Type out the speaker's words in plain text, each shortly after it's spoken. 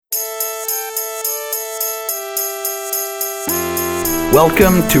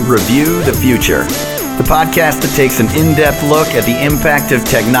Welcome to Review the Future, the podcast that takes an in-depth look at the impact of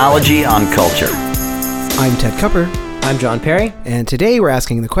technology on culture. I'm Ted Cupper. I'm John Perry. And today we're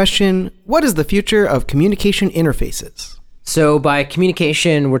asking the question, what is the future of communication interfaces? So by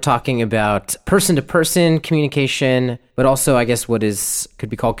communication, we're talking about person-to-person communication, but also, I guess, what could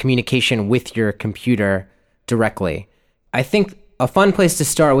be called communication with your computer directly. I think a fun place to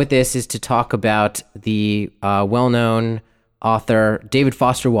start with this is to talk about the well-known author David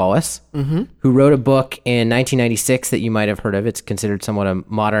Foster Wallace, who wrote a book in 1996 that you might have heard of. It's considered somewhat a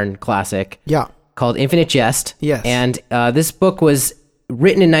modern classic. Yeah. Called Infinite Jest. Yes. And this book was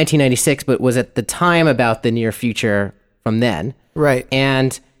written in 1996, but was at the time about the near future from then. Right.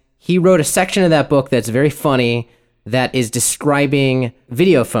 And he wrote a section of that book that's very funny that is describing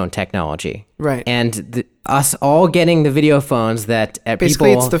video phone technology. Right. And us all getting the video phones that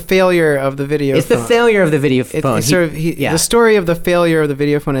basically it's the failure of the video phone. It's the failure of the video phone. It's the story of the failure of the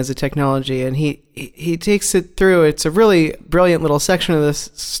video phone as a technology, and he takes it through. It's a really brilliant little section of this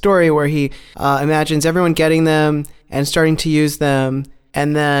story where he imagines everyone getting them and starting to use them,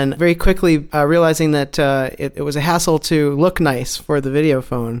 and then very quickly realizing that it was a hassle to look nice for the video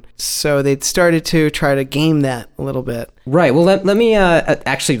phone. So they started to try to game that a little bit. Right. Well, let me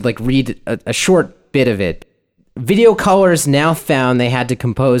actually read a short bit of it. Video callers now found they had to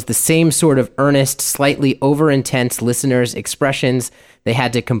compose the same sort of earnest, slightly over-intense listeners' expressions they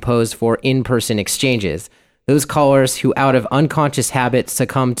had to compose for in-person exchanges. Those callers who out of unconscious habit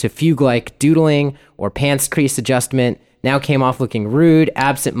succumbed to fugue-like doodling or pants crease adjustment now came off looking rude,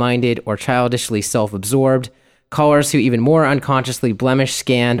 absent-minded, or childishly self-absorbed. Callers who even more unconsciously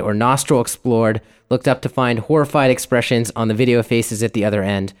blemish-scanned or nostril-explored looked up to find horrified expressions on the video faces at the other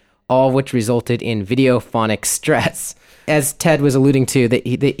end, all of which resulted in videophonic stress. As Ted was alluding to, that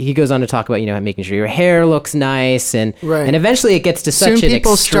he goes on to talk about, making sure your hair looks nice, and eventually it gets to such an extreme. Soon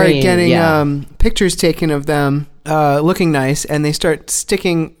people start getting pictures taken of them looking nice, and they start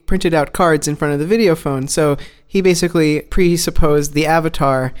sticking printed out cards in front of the video phone. So he basically presupposed the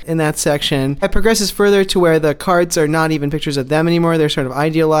avatar in that section. It progresses further to where the cards are not even pictures of them anymore. They're sort of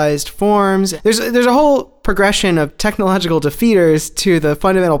idealized forms. There's a whole progression of technological defeaters to the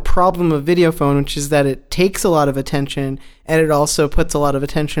fundamental problem of video phone, which is that it takes a lot of attention and it also puts a lot of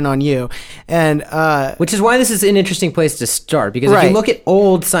attention on you. And which is why this is an interesting place to start, because if you look at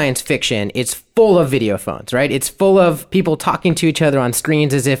old science fiction, it's full of video phones, right? It's full of people talking to each other on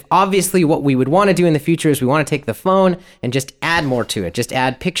screens as if obviously what we would want to do in the future is we want to take the phone and just add more to it, just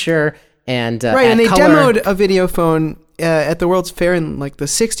add picture and add and they color. Demoed a video phone at the World's Fair in the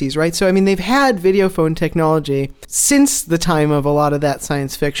 60s, right? So, they've had video phone technology since the time of a lot of that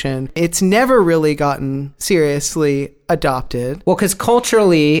science fiction. It's never really gotten seriously adopted. Well, because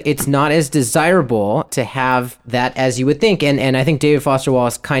culturally, it's not as desirable to have that as you would think. And I think David Foster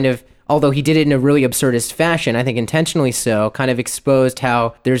Wallace kind of, although he did it in a really absurdist fashion, I think intentionally so, kind of exposed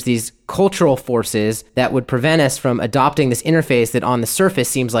how there's these cultural forces that would prevent us from adopting this interface that on the surface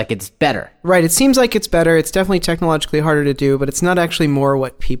seems like it's better. Right. It seems like it's better. It's definitely technologically harder to do, but it's not actually more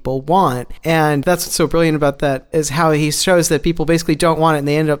what people want. And that's what's so brilliant about that is how he shows that people basically don't want it and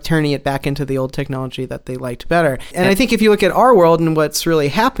they end up turning it back into the old technology that they liked better. And I think if you look at our world and what's really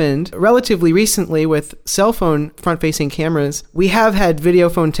happened relatively recently with cell phone front-facing cameras, we have had video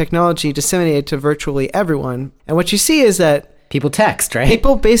phone technology disseminated to virtually everyone. And what you see is that people text, right?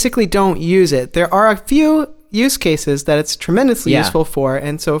 People basically don't use it. There are a few use cases that it's tremendously useful for.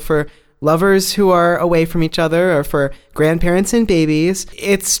 And so for lovers who are away from each other or for grandparents and babies,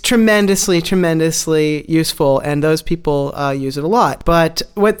 it's tremendously, tremendously useful. And those people use it a lot. But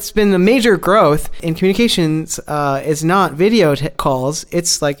what's been the major growth in communications is not video calls.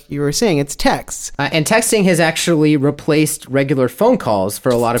 It's like you were saying, it's texts. And texting has actually replaced regular phone calls for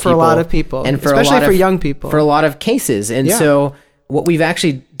a lot of people. For a lot of people. And especially for young people. For a lot of cases. And so what we've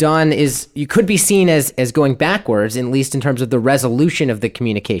actually done is you could be seen as going backwards, at least in terms of the resolution of the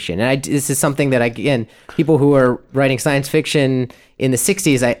communication. And this is something that, again, people who are writing science fiction in the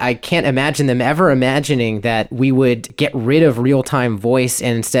 60s, I can't imagine them ever imagining that we would get rid of real-time voice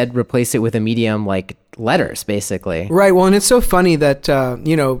and instead replace it with a medium like letters, basically. Right. Well, and it's so funny that,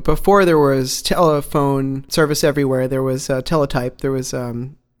 before there was telephone service everywhere, there was teletype, there was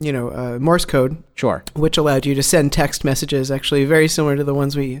Morse code. Sure. Which allowed you to send text messages, actually very similar to the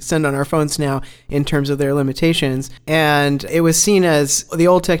ones we send on our phones now in terms of their limitations. And it was seen as the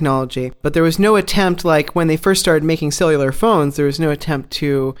old technology, but there was no attempt, like when they first started making cellular phones, there was no attempt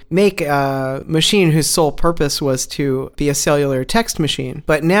to make a machine whose sole purpose was to be a cellular text machine.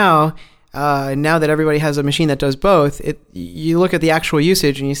 But now Now that everybody has a machine that does both, you look at the actual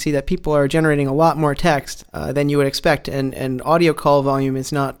usage and you see that people are generating a lot more text than you would expect, and audio call volume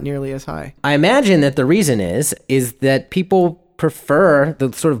is not nearly as high. I imagine that the reason is that people prefer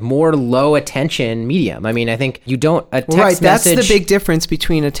the sort of more low attention medium. I mean, I think you don't a text right. That's message. the big difference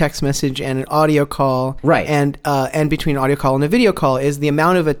between a text message and an audio call. Right. And between an audio call and a video call is the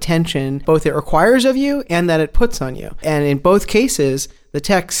amount of attention both it requires of you and that it puts on you. And in both cases, the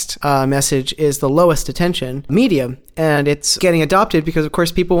text message is the lowest attention medium, and it's getting adopted because, of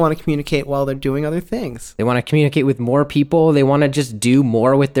course, people want to communicate while they're doing other things. They want to communicate with more people. They want to just do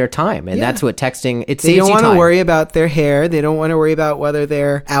more with their time, and that's what texting. It saves you time. They don't want to worry about their hair. They don't want to worry about whether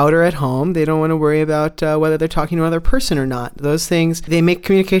they're out or at home. They don't want to worry about whether they're talking to another person or not. Those things, they make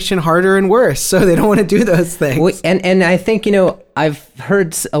communication harder and worse, so they don't want to do those things. Well, and I think, I've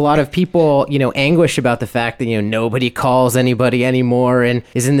heard a lot of people, anguish about the fact that, nobody calls anybody anymore and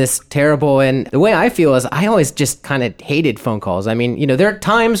is in this terrible. And the way I feel is I always just kind of hated phone calls. I mean, there are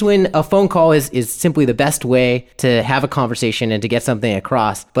times when a phone call is simply the best way to have a conversation and to get something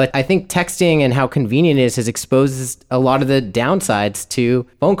across. But I think texting and how convenient it is has exposed a lot of the downsides to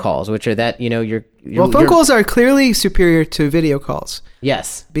phone calls, which are that, phone calls are clearly superior to video calls.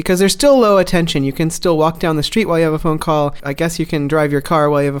 Yes. Because they're still low attention. You can still walk down the street while you have a phone call. I guess you can drive your car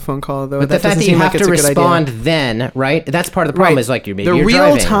while you have a phone call, though. But the fact that you have to respond then, right? That's part of the problem, is like you're driving. The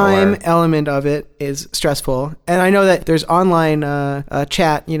real-time element of it is stressful. And I know that there's online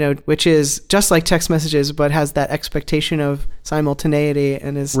chat, which is just like text messages, but has that expectation of simultaneity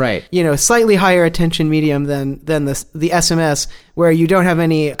and is, slightly higher attention medium than the SMS, where you don't have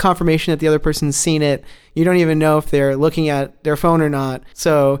any confirmation that the other person's seen it. You don't even know if they're looking at their phone or not.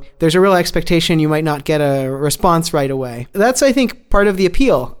 So there's a real expectation you might not get a response right away. That's, I think, part of the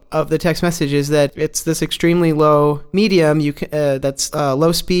appeal of the text message is that it's this extremely low medium that's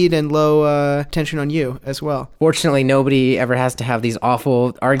low speed and low attention on you as well. Fortunately, nobody ever has to have these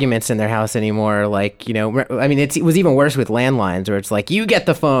awful arguments in their house anymore. Like, it was even worse with landlines where it's like, you get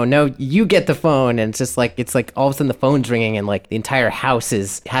the phone. No, you get the phone. And it's like all of a sudden the phone's ringing and like the entire house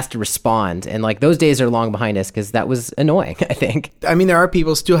has to respond. And like those days are long behind us because that was annoying, I think. I mean, there are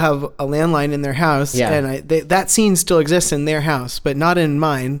people still have a landline in their house. Yeah. And that scene still exists in their house, but not in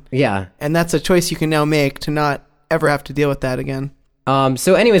mine. Yeah. And that's a choice you can now make to not ever have to deal with that again.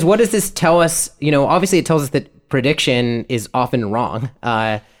 So anyways, what does this tell us? Obviously it tells us that prediction is often wrong,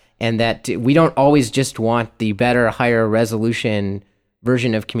 and that we don't always just want the better, higher resolution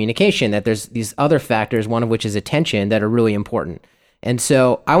version of communication, that there's these other factors, one of which is attention, that are really important. And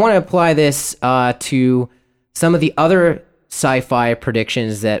so I want to apply this to some of the other sci-fi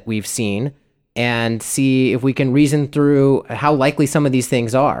predictions that we've seen and see if we can reason through how likely some of these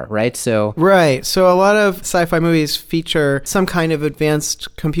things are, right? So a lot of sci-fi movies feature some kind of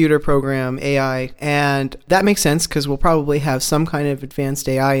advanced computer program, AI, and that makes sense because we'll probably have some kind of advanced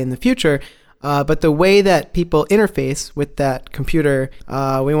AI in the future. But the way that people interface with that computer,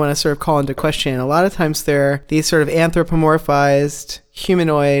 we want to sort of call into question. A lot of times they're these sort of anthropomorphized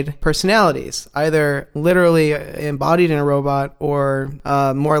humanoid personalities, either literally embodied in a robot or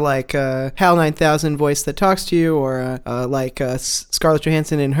more like a HAL 9000 voice that talks to you, or like Scarlett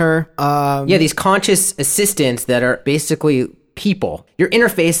Johansson in Her. These conscious assistants that are basically people. Your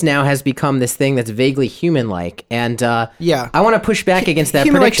interface now has become this thing that's vaguely human-like, and I want to push back against that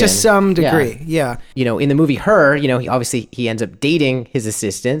human-like prediction. To some degree, yeah. In the movie Her, obviously he ends up dating his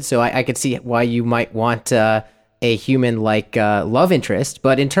assistant, so I could see why you might want a human-like love interest.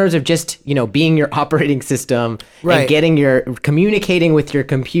 But in terms of just, being your operating system and communicating with your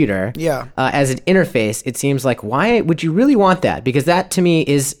computer as an interface, it seems like, why would you really want that? Because that, to me,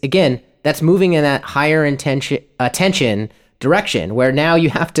 is, again, that's moving in that higher attention direction where now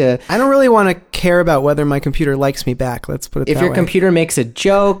you have to... I don't really want to care about whether my computer likes me back. Let's put it that way. If your computer makes a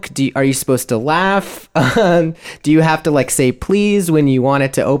joke, are you supposed to laugh? Do you have to say please when you want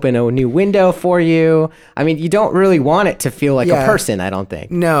it to open a new window for you? I mean, you don't really want it to feel like a person, I don't think.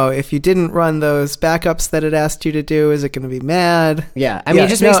 No, if you didn't run those backups that it asked you to do, is it going to be mad? Yeah, I mean, it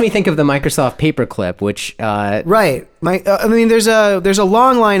just makes me think of the Microsoft Paperclip, which... Right. There's a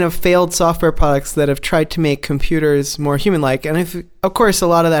long line of failed software products that have tried to make computers more human-like, and of course, a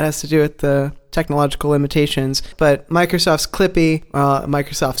lot of that has to do with the technological limitations. But Microsoft's Clippy,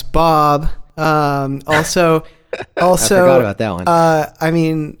 Microsoft's Bob, also. I forgot about that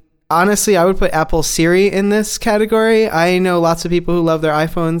one. Honestly, I would put Apple Siri in this category. I know lots of people who love their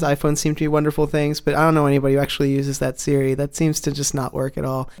iPhones. iPhones seem to be wonderful things, but I don't know anybody who actually uses that Siri. That seems to just not work at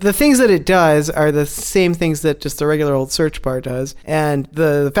all. The things that it does are the same things that just the regular old search bar does. And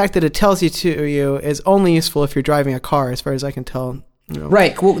the fact that it tells you is only useful if you're driving a car, as far as I can tell.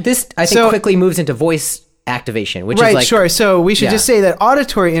 Right. Well, this I think quickly moves into voice activation, which is like sure. So we should just say that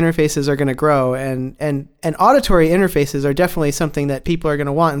auditory interfaces are going to grow, and auditory interfaces are definitely something that people are going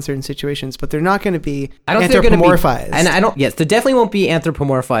to want in certain situations, but they're not going to be anthropomorphized. Yes, they definitely won't be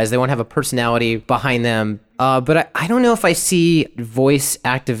anthropomorphized. They won't have a personality behind them. But I don't know if I see voice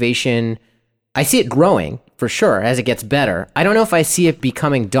activation. I see it growing for sure as it gets better. I don't know if I see it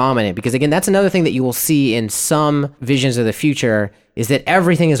becoming dominant, because again, that's another thing that you will see in some visions of the future, is that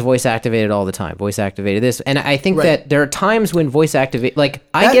everything is voice activated all the time. Voice activated this. And I think that there are times when voice activate, like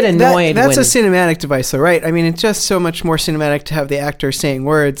I get annoyed that's a cinematic device though, right? I mean, it's just so much more cinematic to have the actor saying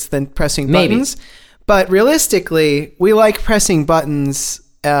words than pressing buttons. But realistically, we like pressing buttons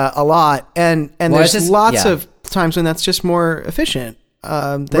a lot. And there's lots of times when that's just more efficient.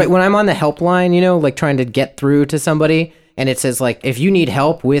 Right, when I'm on the helpline, like trying to get through to somebody, and it says like, if you need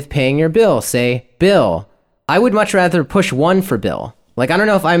help with paying your bill, say Bill. I would much rather push 1 for Bill. Like, I don't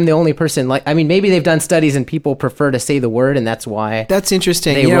know if I'm the only person. Like, I mean, maybe they've done studies and people prefer to say the word, and that's why. That's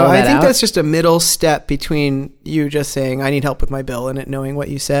interesting. I think that's just a middle step between you just saying, I need help with my bill, and it knowing what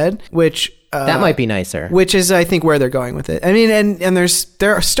you said, which... that might be nicer. Which is, I think, where they're going with it. I mean, and they're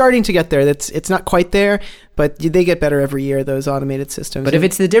starting to get there. It's not quite there, but they get better every year, those automated systems. But if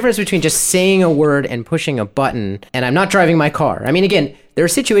it's the difference between just saying a word and pushing a button, and I'm not driving my car. I mean, again, there are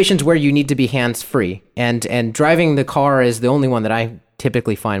situations where you need to be hands-free, and driving the car is the only one that I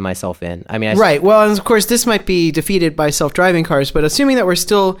typically find myself in. I mean, right. Well, and of course, this might be defeated by self-driving cars, but assuming that we're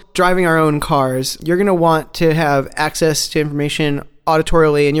still driving our own cars, you're going to want to have access to information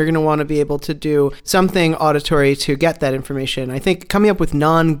auditorily, and you're going to want to be able to do something auditory to get that information. I think coming up with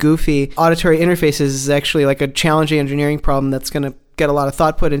non-goofy auditory interfaces is actually like a challenging engineering problem that's going to get a lot of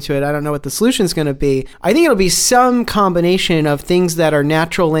thought put into it. I don't know what the solution is going to be. I think it'll be some combination of things that are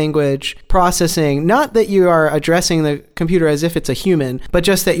natural language processing, not that you are addressing the computer as if it's a human, but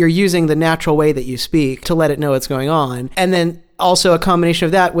just that you're using the natural way that you speak to let it know what's going on. And then also a combination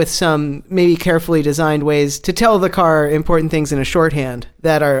of that with some maybe carefully designed ways to tell the car important things in a shorthand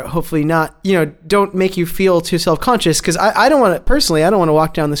that are hopefully not, don't make you feel too self-conscious. Because I don't want to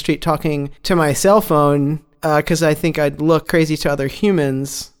walk down the street talking to my cell phone because I think I'd look crazy to other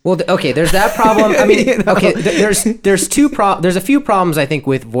humans. Well, okay, there's that problem. I mean, okay, there's a few problems I think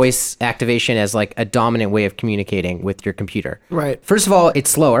with voice activation as like a dominant way of communicating with your computer. Right. First of all, it's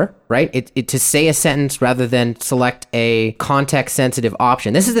slower, right? It to say a sentence rather than select a context sensitive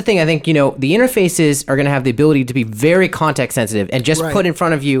option. This is the thing. I think the interfaces are going to have the ability to be very context sensitive and just put in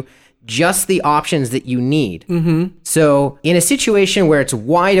front of you just the options that you need. Mm-hmm. So in a situation where it's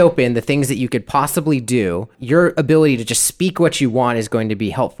wide open, the things that you could possibly do, your ability to just speak what you want is going to be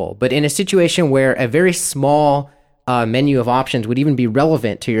helpful. But in a situation where a very small menu of options would even be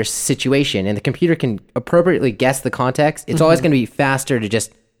relevant to your situation, and the computer can appropriately guess the context, it's always going to be faster to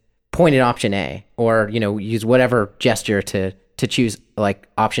just point at option A, or use whatever gesture to choose like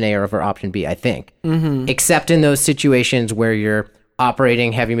option A over option B, I think. Mm-hmm. Except in those situations where you're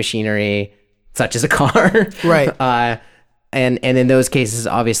operating heavy machinery, such as a car. Right. And in those cases,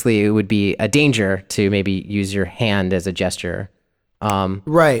 obviously, it would be a danger to maybe use your hand as a gesture.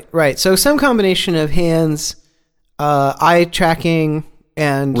 Right. So some combination of hands, eye tracking,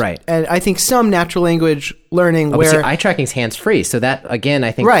 and I think some natural language learning where eye tracking's hands free. So that again,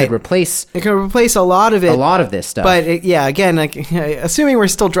 I think could replace. It can replace a lot of it. A lot of this stuff. But again, assuming we're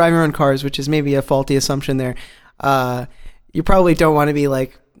still driving our own cars, which is maybe a faulty assumption there. You probably don't want to be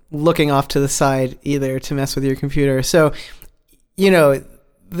like looking off to the side either to mess with your computer. So,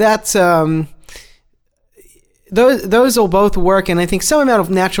 that's those will both work. And I think some amount of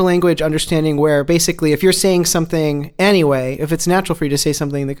natural language understanding where basically if you're saying something anyway, if it's natural for you to say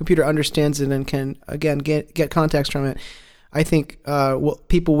something, the computer understands it and can, again, get context from it. I think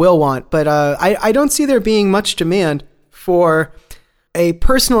people will want. But I don't see there being much demand for a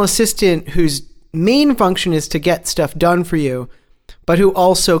personal assistant whose main function is to get stuff done for you, but who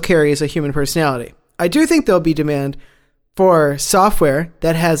also carries a human personality. I do think there'll be demand for software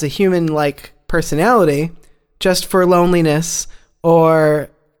that has a human-like personality just for loneliness or...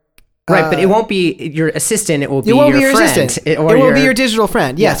 Right, but it won't be your assistant, it will be your friend. Assistant. It will be your digital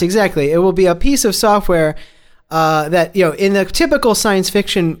friend. Yes, exactly. It will be a piece of software that, in the typical science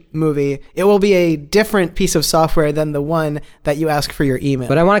fiction movie, it will be a different piece of software than the one that you ask for your email.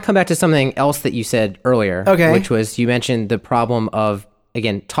 But I want to come back to something else that you said earlier, which was you mentioned the problem of,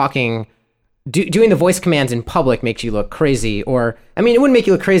 again, doing the voice commands in public makes you look crazy. Or, I mean, it wouldn't make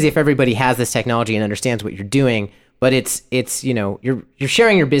you look crazy if everybody has this technology and understands what you're doing, but it's you're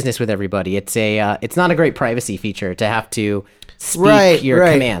sharing your business with everybody. It's not a great privacy feature to have to speak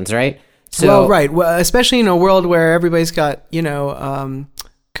your commands, right? So, well, right. Well, especially in a world where everybody's got,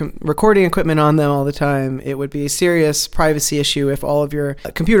 recording equipment on them all the time, it would be a serious privacy issue if all of your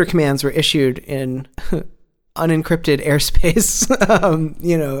computer commands were issued in unencrypted airspace,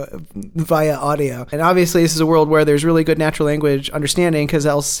 via audio. And obviously this is a world where there's really good natural language understanding, because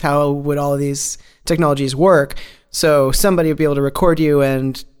else how would all of these technologies work? So somebody would be able to record you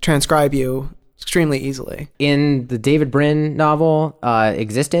and transcribe you extremely easily. In the David Brin novel,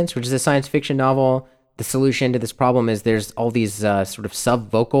 Existence, which is a science fiction novel, the solution to this problem is there's all these sort of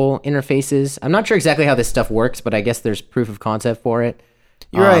sub-vocal interfaces. I'm not sure exactly how this stuff works, but I guess there's proof of concept for it.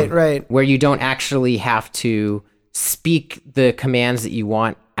 You're right. Where you don't actually have to speak the commands that you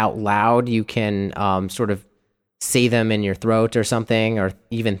want out loud. You can sort of say them in your throat or something, or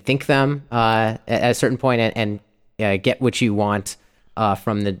even think them at a certain point and get what you want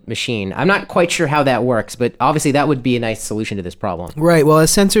from the machine. I'm not quite sure how that works, but obviously that would be a nice solution to this problem. Right. Well,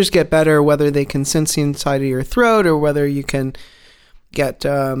 as sensors get better, whether they can sense inside of your throat or whether you can get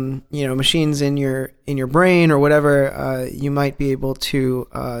machines in your brain or whatever, you might be able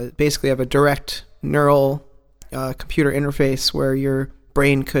to basically have a direct neural computer interface where your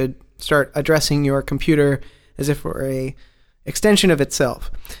brain could start addressing your computer as if it were a extension of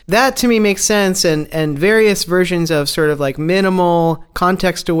itself. That to me makes sense, and various versions of sort of like minimal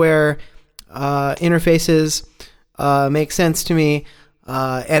context-aware interfaces make sense to me.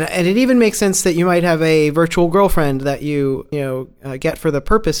 And it even makes sense that you might have a virtual girlfriend that you get for the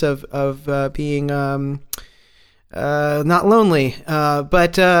purpose of being not lonely.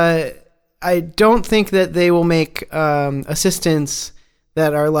 But I don't think that they will make assistants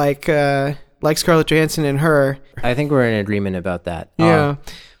that are like Scarlett Johansson and her. I think we're in agreement about that. Yeah.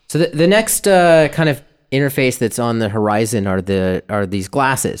 So the next kind of interface that's on the horizon are these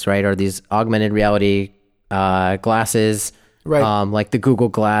glasses, right? Are these augmented reality glasses? Right. Like the Google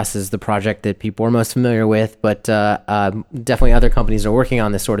Glass is the project that people are most familiar with, but definitely other companies are working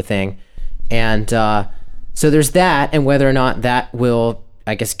on this sort of thing. And so there's that, and whether or not that will,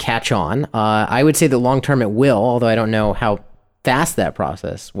 I guess, catch on. I would say that long term it will, although I don't know how fast that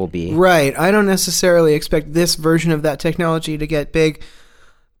process will be. Right. I don't necessarily expect this version of that technology to get big,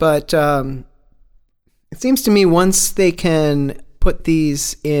 but it seems to me once they can put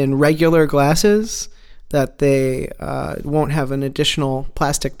these in regular glasses, that they won't have an additional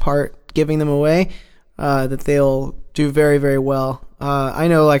plastic part giving them away, that they'll do very, very well. I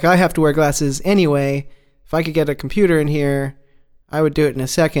know, I have to wear glasses anyway. If I could get a computer in here, I would do it in a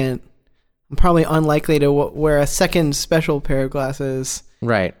second. I'm probably unlikely to wear a second special pair of glasses.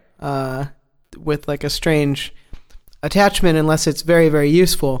 Right. With a strange attachment, unless it's very, very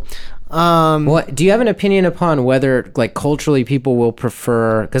useful. Well, do you have an opinion upon whether culturally people will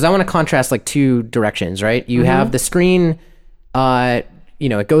prefer, because I want to contrast two directions, right? You have the screen,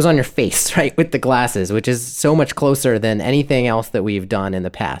 it goes on your face, right, with the glasses, which is so much closer than anything else that we've done in the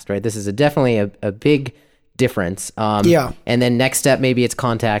past, right? This is definitely a big difference. Yeah. And then next step, maybe it's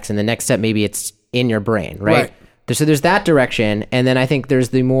contacts, and the next step, maybe it's in your brain, right? So there's that direction, and then I think there's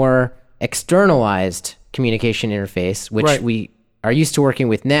the more externalized communication interface, which we are used to working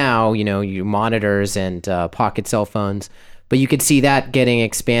with now, your monitors and pocket cell phones, but you could see that getting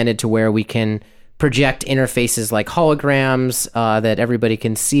expanded to where we can project interfaces like holograms that everybody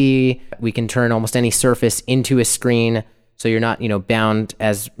can see. We can turn almost any surface into a screen, so you're not, bound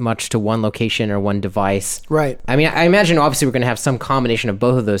as much to one location or one device. Right. I mean, I imagine obviously we're going to have some combination of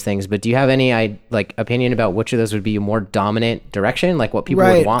both of those things, but do you have any opinion about which of those would be a more dominant direction, what people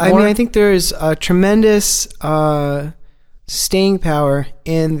would want more? I mean, I think there's a tremendous staying power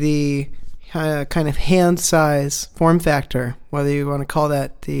in the kind of hand size form factor, whether you want to call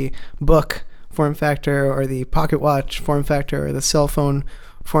that the book form factor or the pocket watch form factor or the cell phone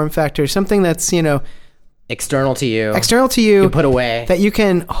form factor, something that's, external to you, you put away, that you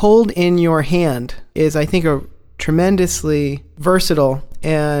can hold in your hand is, I think, a tremendously versatile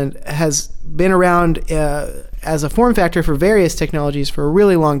and has been around as a form factor for various technologies for a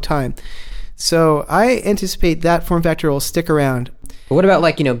really long time. So I anticipate that form factor will stick around. But what about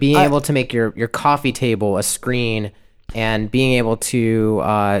being able to make your coffee table a screen and being able to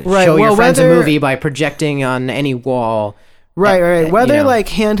show your friends a movie by projecting on any wall? Right. Whether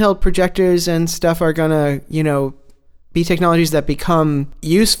handheld projectors and stuff are gonna, be technologies that become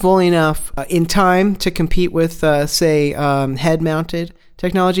useful enough in time to compete with, head-mounted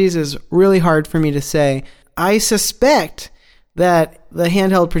technologies is really hard for me to say. I suspect that the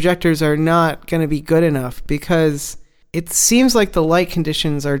handheld projectors are not going to be good enough because it seems like the light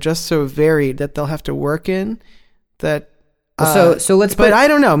conditions are just so varied that they'll have to work in that So let's. But I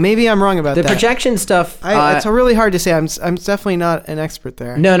don't know. Maybe I'm wrong about the that. projection stuff. It's really hard to say. I'm definitely not an expert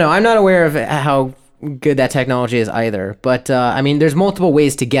there. No, I'm not aware of how good that technology is either. But I mean, there's multiple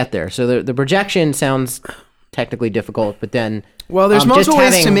ways to get there. So the projection sounds technically difficult, but then there's multiple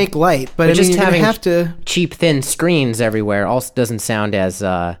ways to make light. But just you're having have to cheap, thin screens everywhere also doesn't sound as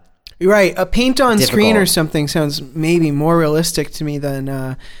right. A paint on difficult. Screen or something sounds maybe more realistic to me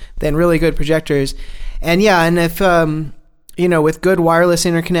than really good projectors. And yeah, and if with good wireless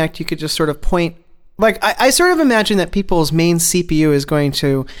interconnect, you could just sort of point. Like I sort of imagine that people's main CPU is going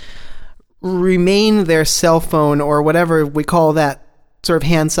to remain their cell phone or whatever we call that sort of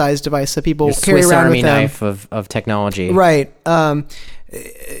hand-sized device that people carry Swiss around Army with them. knife of technology, right?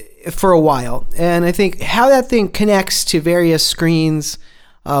 For a while, and I think how that thing connects to various screens,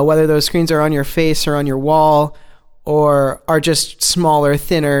 whether those screens are on your face or on your wall, or are just smaller,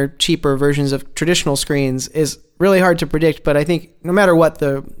 thinner, cheaper versions of traditional screens, is really hard to predict. But I think no matter what,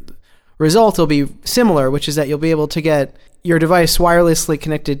 the result will be similar, which is that you'll be able to get your device wirelessly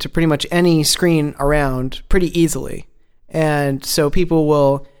connected to pretty much any screen around pretty easily. And so people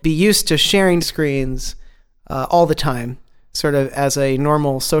will be used to sharing screens all the time, sort of as a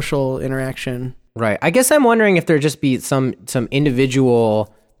normal social interaction. Right. I guess I'm wondering if there just be some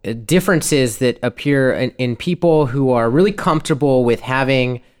individual differences that appear in people who are really comfortable with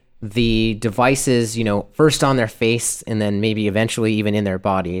having the devices, first on their face and then maybe eventually even in their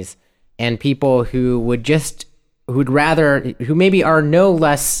bodies, and people who who maybe are no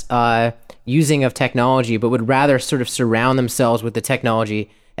less using of technology, but would rather sort of surround themselves with the technology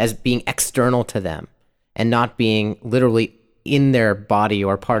as being external to them and not being literally in their body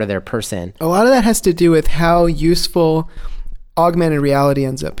or part of their person. A lot of that has to do with how useful augmented reality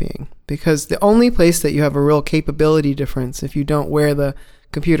ends up being, because the only place that you have a real capability difference if you don't wear the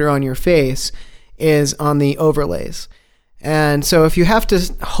computer on your face is on the overlays. And so if you have to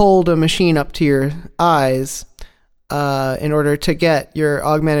hold a machine up to your eyes in order to get your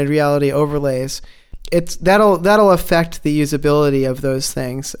augmented reality overlays, that'll affect the usability of those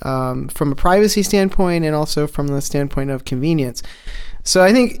things from a privacy standpoint and also from the standpoint of convenience. So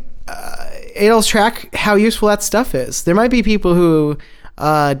I think it'll track how useful that stuff is. There might be people who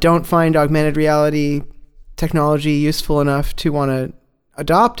don't find augmented reality technology useful enough to want to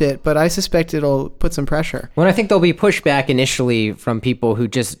adopt it, but I suspect it'll put some pressure. Well, I think there'll be pushback initially from people who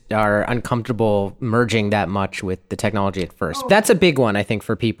just are uncomfortable merging that much with the technology at first. That's a big one, I think,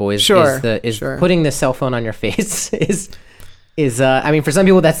 for people is putting the cell phone on your face is I mean, for some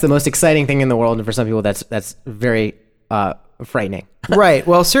people that's the most exciting thing in the world, and for some people that's very frightening. Right.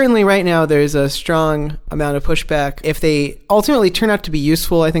 Well, certainly right now there's a strong amount of pushback. If they ultimately turn out to be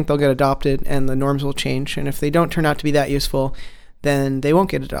useful, I think they'll get adopted and the norms will change. And if they don't turn out to be that useful, then they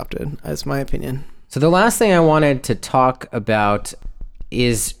won't get adopted, that's my opinion. So the last thing I wanted to talk about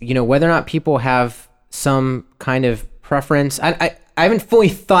is, whether or not people have some kind of preference. I haven't fully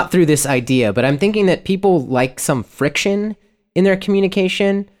thought through this idea, but I'm thinking that people like some friction in their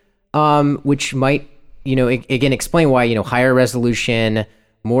communication, which might, again, explain why, higher resolution,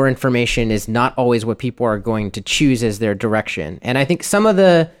 more information is not always what people are going to choose as their direction. And I think some of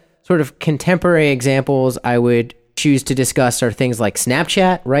the sort of contemporary examples I would choose to discuss are things like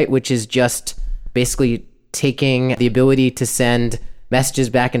Snapchat, right? Which is just basically taking the ability to send messages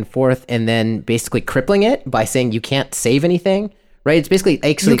back and forth and then basically crippling it by saying you can't save anything, right? It's basically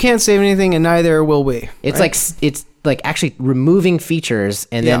actually, you can't save anything and neither will we. It's right? it's like actually removing features,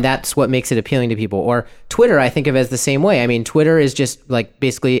 and then that's what makes it appealing to people. Or Twitter, I think of as the same way. I mean, Twitter is just like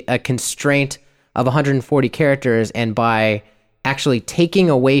basically a constraint of 140 characters, and by actually taking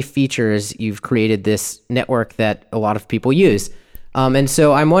away features, you've created this network that a lot of people use. And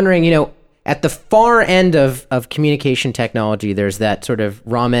so I'm wondering, at the far end of communication technology, there's that sort of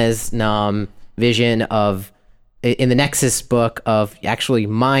Ramez Nam vision of, in the Nexus book, of actually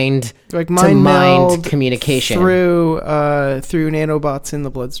mind to mind communication through nanobots in the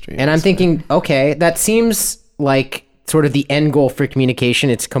bloodstream. And I'm thinking, okay, that seems like sort of the end goal for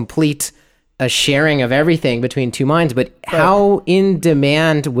communication. It's complete a sharing of everything between two minds, but how in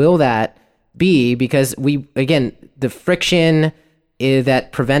demand will that be? Because the friction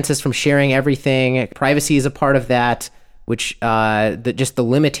that prevents us from sharing everything, privacy is a part of that, which just the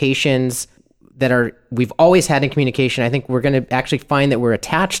limitations that we've always had in communication. I think we're going to actually find that we're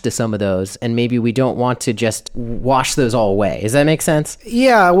attached to some of those, and maybe we don't want to just wash those all away. Does that make sense?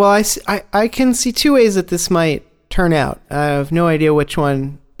 Yeah, well, I can see two ways that this might turn out. I have no idea which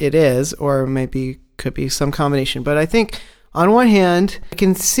one it is, or maybe could be some combination. But I think on one hand, I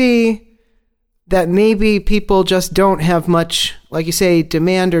can see that maybe people just don't have much, like you say,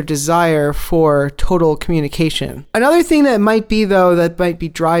 demand or desire for total communication. Another thing that might be, though, that might be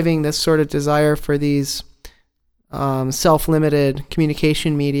driving this sort of desire for these self-limited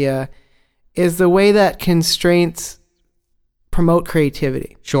communication media is the way that constraints promote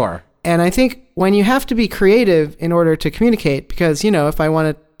creativity. Sure. And I think when you have to be creative in order to communicate, because, if I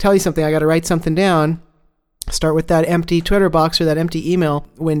want to tell you something, I got to write something down, start with that empty Twitter box or that empty email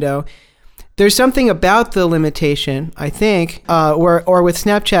window. There's something about the limitation, I think, or with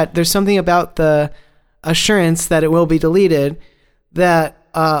Snapchat, there's something about the assurance that it will be deleted that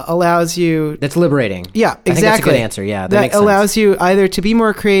allows you... That's liberating. Yeah, exactly. I think that's a good answer. Yeah, that makes sense. Allows you either to be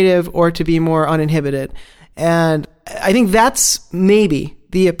more creative or to be more uninhibited. And I think that's maybe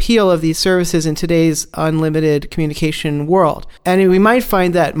the appeal of these services in today's unlimited communication world. And we might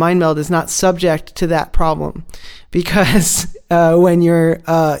find that MindMeld is not subject to that problem because when you're,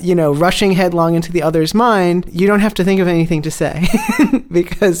 rushing headlong into the other's mind, you don't have to think of anything to say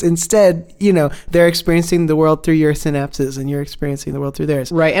because instead, they're experiencing the world through your synapses and you're experiencing the world through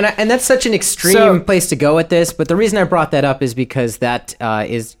theirs. Right. And that's such an extreme place to go with this. But the reason I brought that up is because that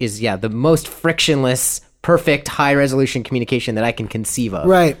is the most frictionless, perfect high resolution communication that I can conceive of.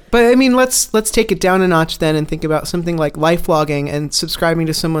 Right. But I mean, let's take it down a notch then and think about something like life logging and subscribing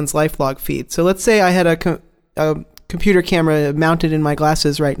to someone's life log feed. So let's say I had a computer camera mounted in my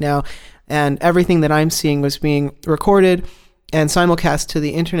glasses right now and everything that I'm seeing was being recorded and simulcast to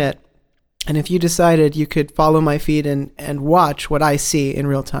the internet. And if you decided you could follow my feed and watch what I see in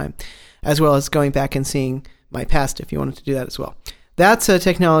real time, as well as going back and seeing my past if you wanted to do that as well. That's a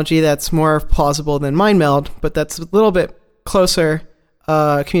technology that's more plausible than MindMeld, but that's a little bit closer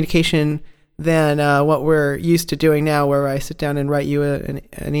communication than what we're used to doing now, where I sit down and write you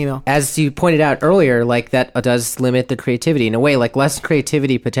an email. As you pointed out earlier, like that does limit the creativity in a way. Like less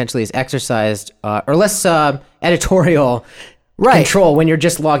creativity potentially is exercised, or less editorial control when you're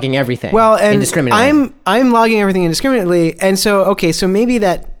just logging everything. Well, and indiscriminately. I'm logging everything indiscriminately, and so maybe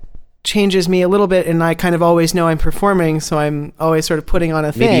that changes me a little bit, and I kind of always know I'm performing, so I'm always sort of putting on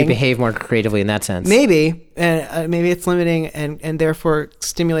a thing. Maybe you behave more creatively in that sense. Maybe, and maybe it's limiting and therefore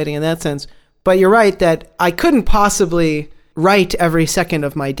stimulating in that sense. But you're right that I couldn't possibly write every second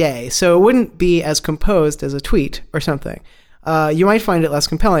of my day, so it wouldn't be as composed as a tweet or something. You might find it less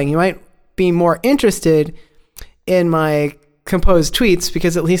compelling. You might be more interested in my composed tweets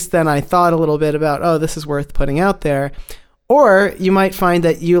because at least then I thought a little bit about, this is worth putting out there. Or you might find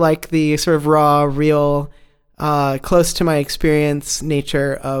that you like the sort of raw, real, close to my experience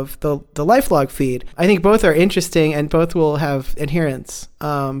nature of the LifeLog feed. I think both are interesting and both will have adherence.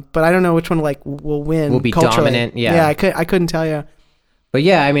 But I don't know which one will win. Will be culturally. Dominant. Yeah. Yeah, I couldn't tell you. But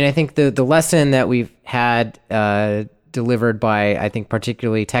yeah, I mean, I think the lesson that we've had delivered by, I think,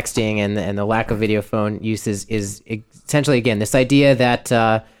 particularly texting and the lack of video phone uses is essentially, again, this idea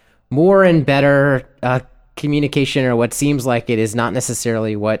that more and better communication, or what seems like it, is not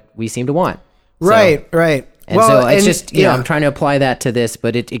necessarily what we seem to want. Right. And so it's just, I'm trying to apply that to this,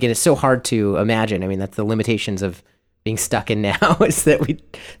 but it's so hard to imagine. I mean, that's the limitations of being stuck in now is that we...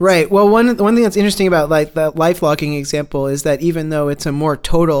 Right. Well, one thing that's interesting about like the life logging example is that even though it's a more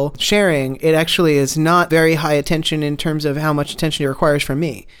total sharing, it actually is not very high attention in terms of how much attention it requires from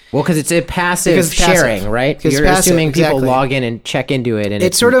me. Well, because it's a passive sharing, right? You're assuming people log in and check into it. And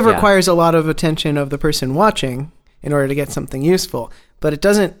it sort of requires a lot of attention of the person watching in order to get something useful, but it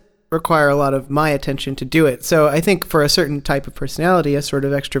doesn't require a lot of my attention to do it. So I think for a certain type of personality, a sort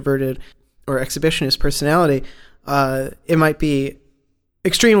of extroverted or exhibitionist personality, it might be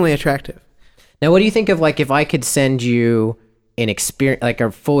extremely attractive. Now, what do you think of like if I could send you an experience, like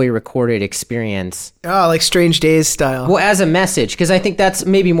a fully recorded experience? Oh, like Strange Days style. Well, as a message, because I think that's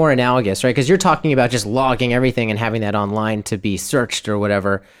maybe more analogous, right? Because you're talking about just logging everything and having that online to be searched or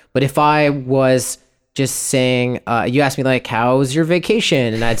whatever. But if I was just saying, you asked me like, how's your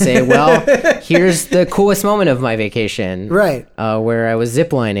vacation? And I'd say, well, here's the coolest moment of my vacation. Right. Where I was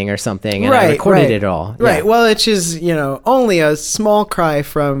ziplining or something and I recorded it all. Right. Yeah. Well, it's just, only a small cry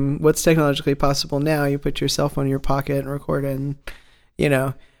from what's technologically possible now. You put your cell phone in your pocket and record it and,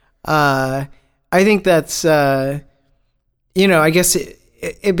 I think that's, I guess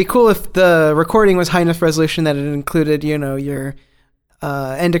it'd be cool if the recording was high enough resolution that it included, your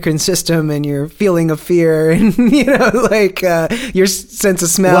endocrine system and your feeling of fear and your sense of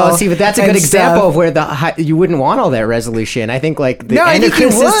smell. Well, see, but that's a good example of where you wouldn't want all that resolution. I think like the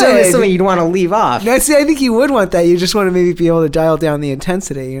endocrine system is something you'd want to leave off. No, see, I think you would want that. You just want to maybe be able to dial down the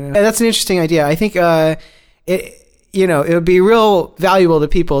intensity. And that's an interesting idea. I think it would be real valuable to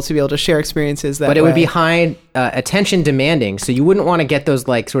people to be able to share experiences that way. But it would be high attention demanding. So you wouldn't want to get those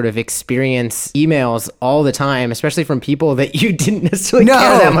like sort of experience emails all the time, especially from people that you didn't necessarily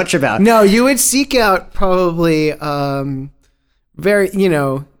care that much about. No, you would seek out probably very,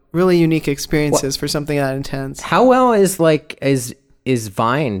 really unique experiences for something that intense. How well is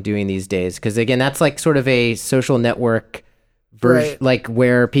Vine doing these days? Because again, that's like sort of a social network version, Right. like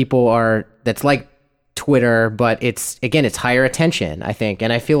where people are, that's like Twitter, but it's higher attention, I think.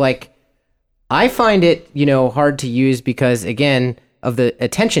 And I feel like I find it, hard to use because, again, of the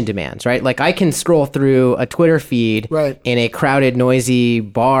attention demands, right? Like I can scroll through a Twitter feed Right. in a crowded, noisy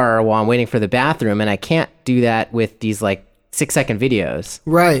bar while I'm waiting for the bathroom, and I can't do that with these like 6-second videos.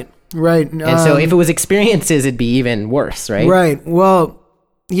 Right. And so if it was experiences, it'd be even worse, right? Right. Well,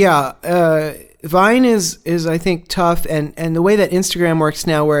 yeah. Vine is I think tough, and the way that Instagram works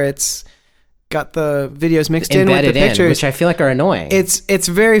now, where it's got the videos mixed in with the pictures, which I feel like are annoying. It's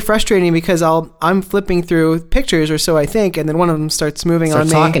very frustrating because I'm flipping through pictures or so I think, and then one of them starts moving on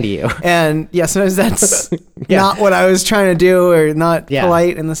me, talking to you, and sometimes that's not what I was trying to do or not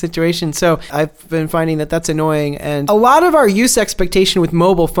polite in the situation. So I've been finding that that's annoying, and a lot of our use expectation with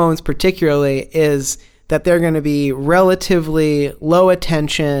mobile phones particularly is that they're going to be relatively low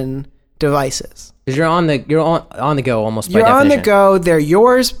attention devices. Because you're on the go almost by You're definition. on the go. They're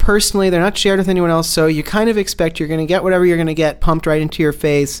yours personally. They're not shared with anyone else. So you kind of expect you're going to get whatever you're going to get pumped right into your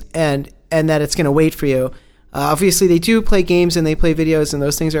face, and that it's going to wait for you. Obviously, they do play games and they play videos, and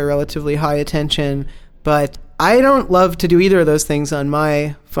those things are relatively high attention. But I don't love to do either of those things on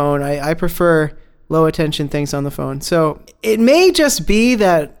my phone. I prefer low attention things on the phone. So it may just be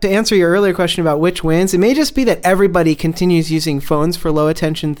that, to answer your earlier question about which wins, it may just be that everybody continues using phones for low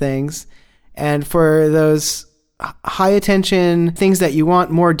attention things. And for those high attention things that you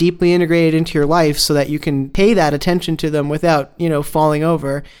want more deeply integrated into your life so that you can pay that attention to them without, falling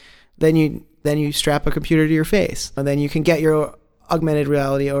over, then you strap a computer to your face. And then you can get your augmented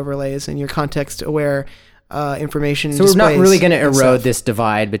reality overlays and your context aware information. So we're not really going to erode this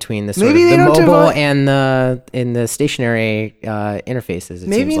divide between the sort of the mobile and the stationary interfaces.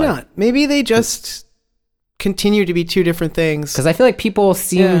 Maybe not. Maybe they just continue to be two different things. Because I feel like people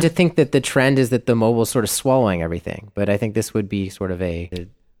seem to think that the trend is that the mobile is sort of swallowing everything. But I think this would be sort of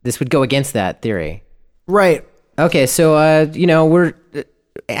this would go against that theory. Right. Okay, so, we're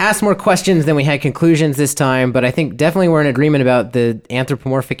asked more questions than we had conclusions this time, but I think definitely we're in agreement about the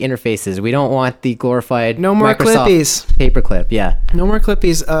anthropomorphic interfaces. We don't want the glorified no more Microsoft Clippies. Paperclip, yeah. No more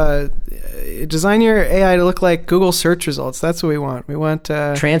Clippies. Design your AI to look like Google search results. That's what we want. We want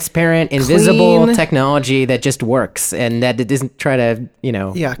transparent, invisible technology that just works and that it doesn't try to, make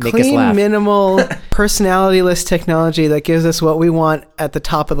us laugh. Minimal, personality-less technology that gives us what we want at the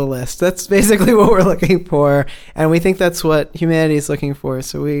top of the list. That's basically what we're looking for, and we think that's what humanity is looking for.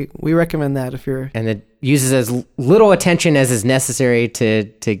 So we recommend that if you're... And it uses as little attention as is necessary to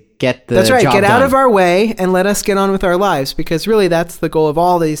get the That's right. job Get out done. of our way and let us get on with our lives, because really that's the goal of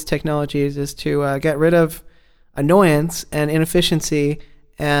all these technologies, is to get rid of annoyance and inefficiency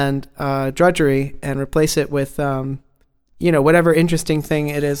and drudgery and replace it with whatever interesting thing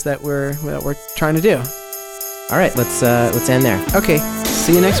it is that we're trying to do. All right, let's end there. Okay.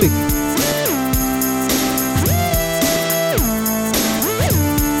 See you next week.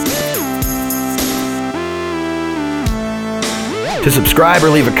 To subscribe or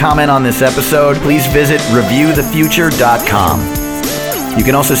leave a comment on this episode, please visit reviewthefuture.com. You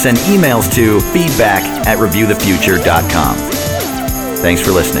can also send emails to feedback@reviewthefuture.com. Thanks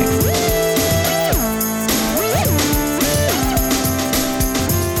for listening.